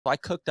I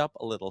cooked up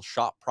a little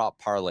shot prop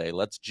parlay.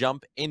 Let's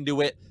jump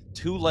into it.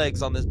 Two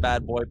legs on this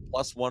bad boy,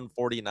 plus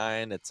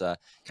 149. It's a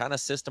kind of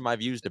system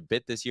I've used a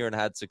bit this year and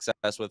had success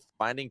with,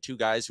 finding two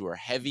guys who are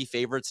heavy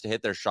favorites to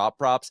hit their shot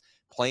props,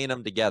 playing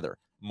them together.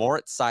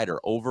 Moritz Seider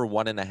over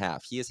 1.5.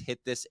 He has hit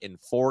this in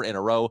 4 in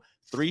a row.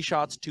 3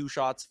 shots, 2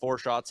 shots, 4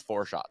 shots,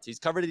 4 shots. He's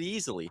covered it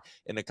easily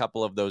in a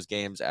couple of those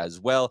games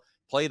as well.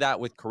 Play that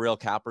with Kirill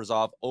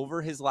Kaprizov.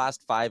 Over his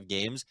last 5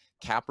 games,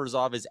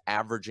 Kaprizov is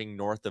averaging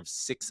north of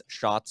 6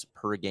 shots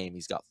per game.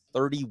 He's got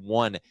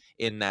 31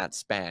 in that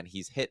span.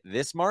 He's hit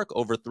this mark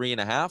over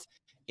 3.5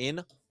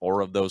 in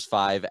 4 of those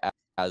 5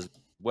 as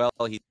well.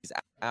 He's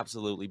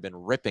absolutely been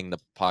ripping the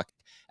puck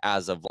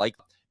as of like,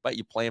 but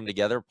you play them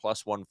together,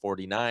 plus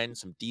 149,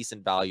 some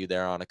decent value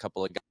there on a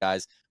couple of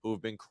guys who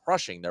have been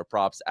crushing their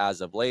props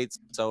as of late.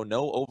 So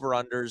no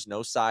over-unders,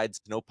 no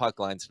sides, no puck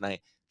lines tonight,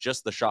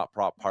 just the shot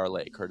prop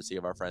parlay, courtesy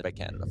of our friend by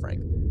Canada,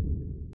 Frank.